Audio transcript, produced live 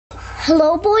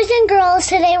Hello, boys and girls.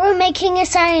 Today we're making a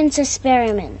science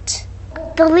experiment.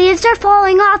 The leaves are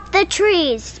falling off the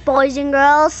trees, boys and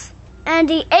girls. And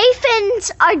the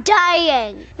aphids are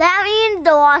dying. That means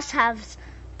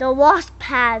the wasp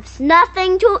has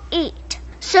nothing to eat.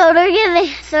 So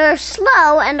they're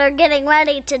slow and they're getting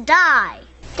ready to die.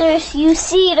 You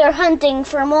see they're hunting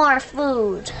for more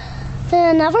food.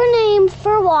 Another name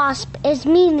for wasp is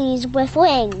meanies with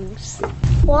wings.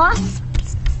 Wasps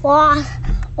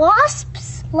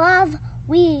love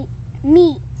meat.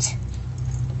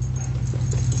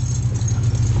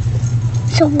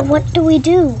 So what do we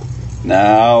do?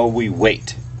 Now we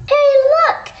wait. Hey,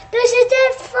 look! There's a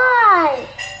dead fly!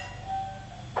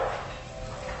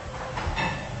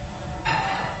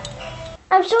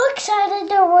 I'm so excited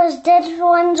there was dead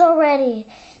ones already.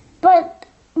 But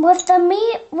with the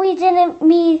meat, we didn't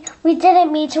need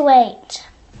to wait.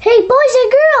 Hey, boys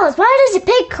and girls, why does a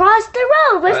pig cross the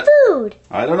road with food?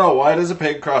 I don't know. Why does a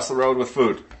pig cross the road with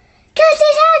food? 'Cause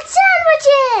it had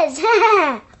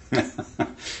sandwiches!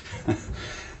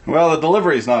 Well, the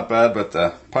delivery's not bad, but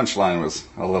the punchline was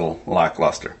a little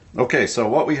lackluster. Okay, so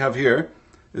what we have here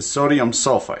is sodium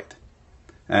sulfite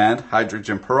and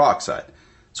hydrogen peroxide.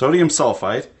 Sodium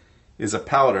sulfite is a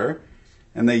powder,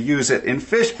 and they use it in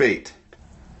fish bait.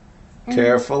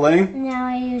 Carefully. Now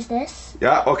I use this.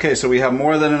 Yeah, okay, so we have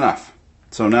more than enough.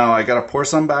 So now I gotta pour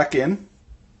some back in.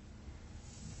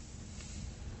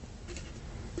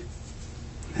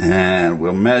 And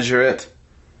we'll measure it.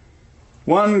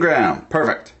 1 gram,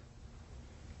 perfect.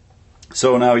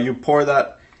 So now you pour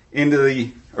that into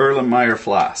the Erlenmeyer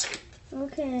flask.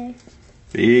 Okay.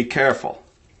 Be careful.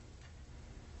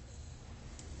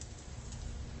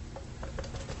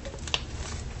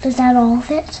 Is that all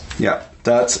of it? Yeah,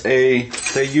 they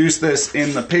use this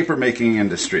in the paper making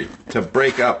industry to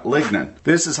break up lignin.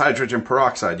 This is hydrogen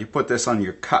peroxide. You put this on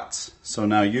your cuts. So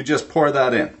now you just pour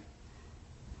that in.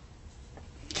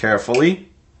 Carefully.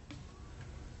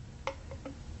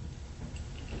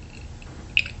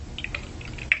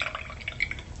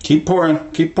 Keep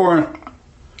pouring, keep pouring.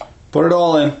 Put it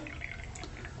all in.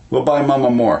 We'll buy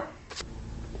Mama more.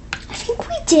 I think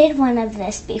we did one of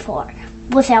this before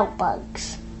without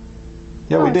bugs.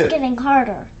 Yeah, we did. It's getting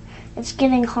harder. It's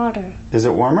getting hotter. Is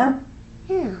it warmer?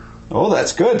 Yeah. Oh,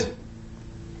 that's good.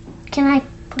 Can I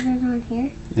put it on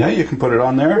here? Yeah, you can put it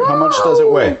on there. Whoa! How much does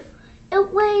it weigh?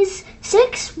 It weighs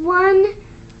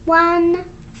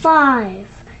 6,115.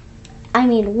 I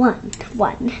mean one.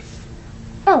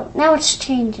 Oh, now it's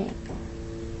changing.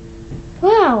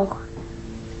 Wow.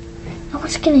 Now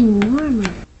it's getting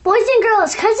warmer. Boys and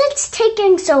girls, because it's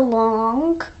taking so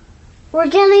long, we're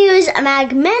going to use a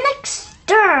magnetic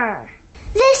stir.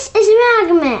 This is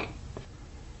magnet.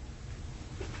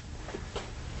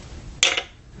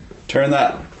 Turn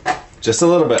that just a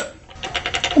little bit.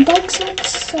 The bugs look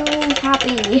so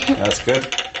happy. That's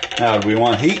good. Now, do we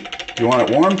want heat? Do you want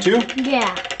it warm too?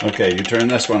 Yeah. Okay, you turn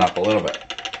this one up a little bit.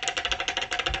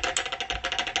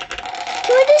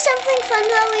 Can we do something fun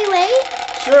while we wait?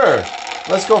 Sure.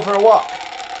 Let's go for a walk.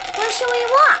 Where should we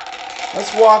walk?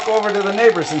 Let's walk over to the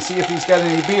neighbor's and see if he's got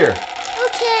any beer.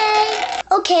 Okay.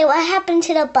 Okay, what happened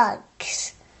to the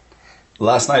bugs?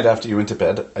 Last night after you went to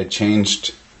bed, I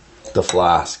changed the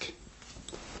flask.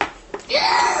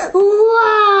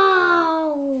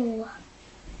 Wow!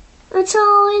 It's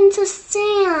all into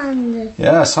sand.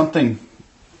 Yeah, something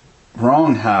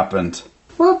wrong happened.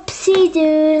 Whoopsie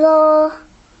doodle.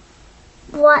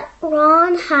 What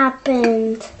wrong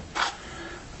happened?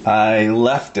 I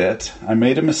left it. I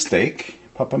made a mistake.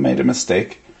 Papa made a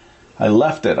mistake. I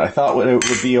left it. I thought it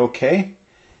would be okay,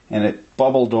 and it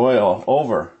bubbled oil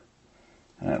over,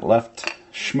 and it left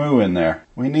schmoo in there.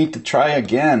 We need to try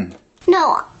again.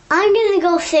 No, I'm gonna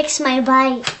go fix my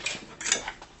bike.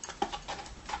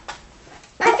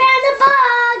 I found a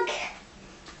bug!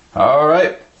 All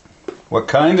right. What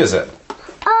kind is it?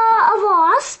 A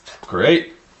wasp.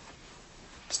 Great.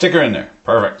 Stick her in there.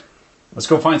 Perfect. Let's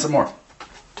go find some more.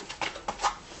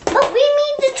 But we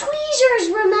need the tweezers,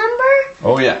 remember?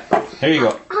 Oh, yeah. Here you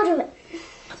go. I'll do it.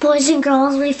 Boys and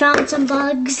girls, we found some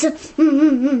bugs.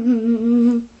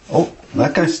 Oh,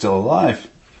 that guy's still alive.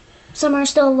 Some are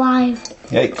still alive.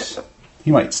 Yikes.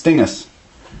 He might sting us.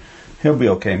 He'll be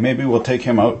okay. Maybe we'll take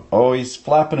him out. Oh, he's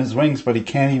flapping his wings, but he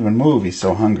can't even move. He's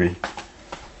so hungry.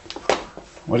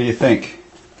 What do you think?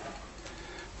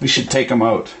 We should take him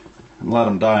out and let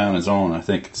him die on his own, I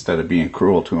think, instead of being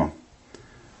cruel to him.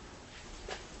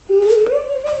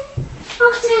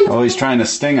 Oh, he's trying to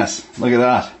sting us. Look at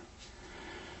that.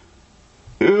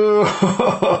 Ooh.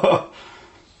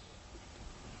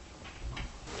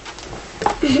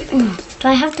 Do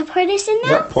I have to pour this in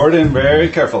now? Yep, pour it in very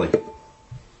carefully.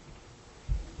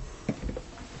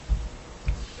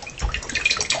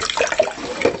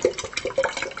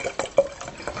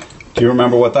 Do you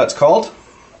remember what that's called?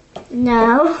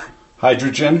 No.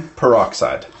 Hydrogen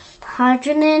peroxide.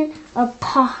 Hydrogen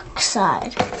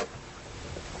epoxide.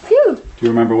 Phew. Do you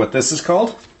remember what this is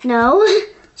called? No.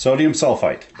 Sodium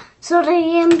sulfite.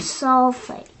 Sodium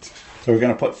sulfate. So we're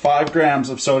going to put 5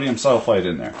 grams of sodium sulfite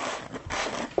in there.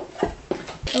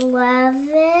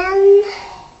 11,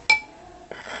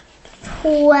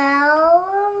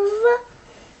 12,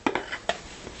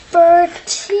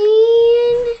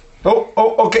 13.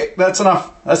 Oh, okay, that's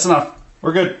enough. That's enough.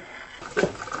 We're good.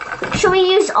 Should we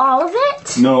use all of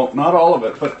it? No, not all of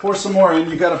it, but pour some more in.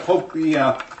 You got to poke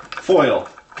the foil.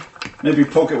 Maybe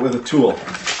poke it with a tool.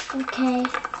 Okay.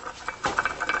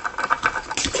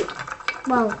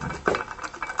 Whoa.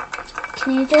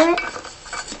 Can you do it?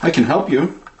 I can help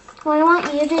you. Well, I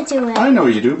want you to do it. I know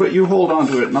you do, but you hold on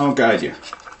to it and I'll guide you.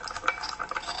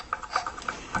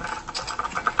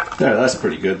 There, that's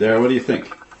pretty good there. What do you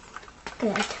think?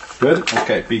 Good. Good?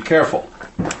 Okay, be careful.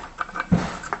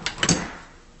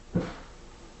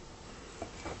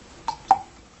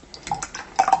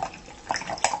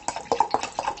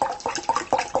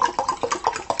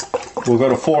 We'll go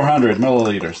to 400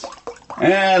 milliliters.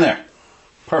 And there.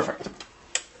 Perfect.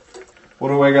 What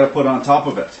do I got to put on top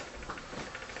of it?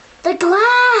 The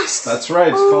glass! That's right,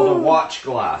 it's called a watch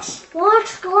glass.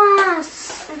 Watch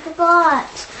glass. I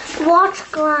forgot.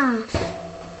 Watch glass.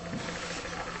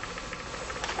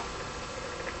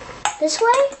 This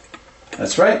way?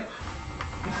 That's right.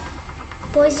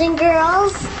 Boys and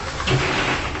girls,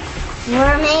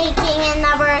 we're making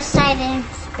another exciting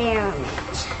experiment.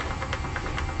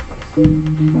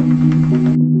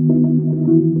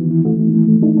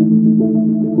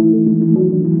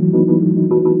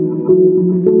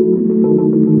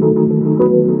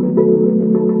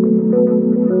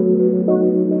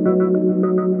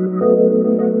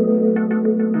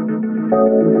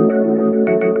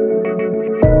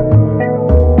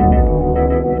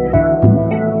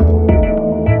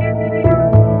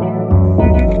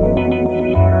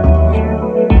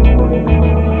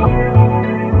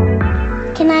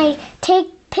 Can I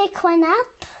pick one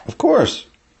up? Of course.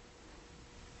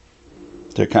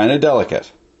 They're kind of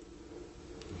delicate.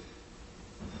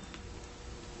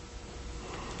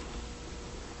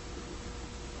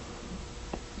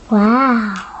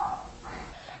 Wow.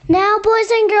 Now,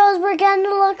 boys and girls, we're going to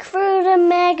look through the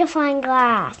magnifying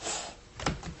glass.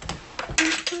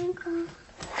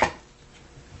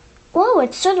 Whoa,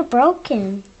 it's sort of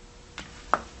broken.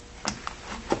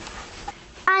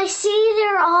 I see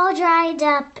they're all dried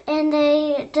up and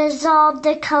they dissolved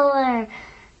the color.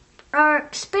 Our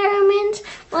experiment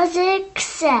was a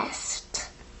success.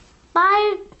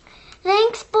 Bye.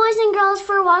 Thanks, boys and girls,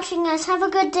 for watching us. Have a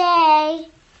good day.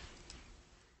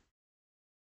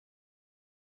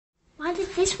 Why did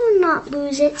this one not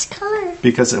lose its color?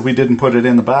 Because we didn't put it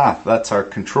in the bath. That's our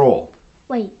control.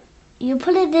 Wait, you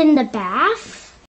put it in the bath?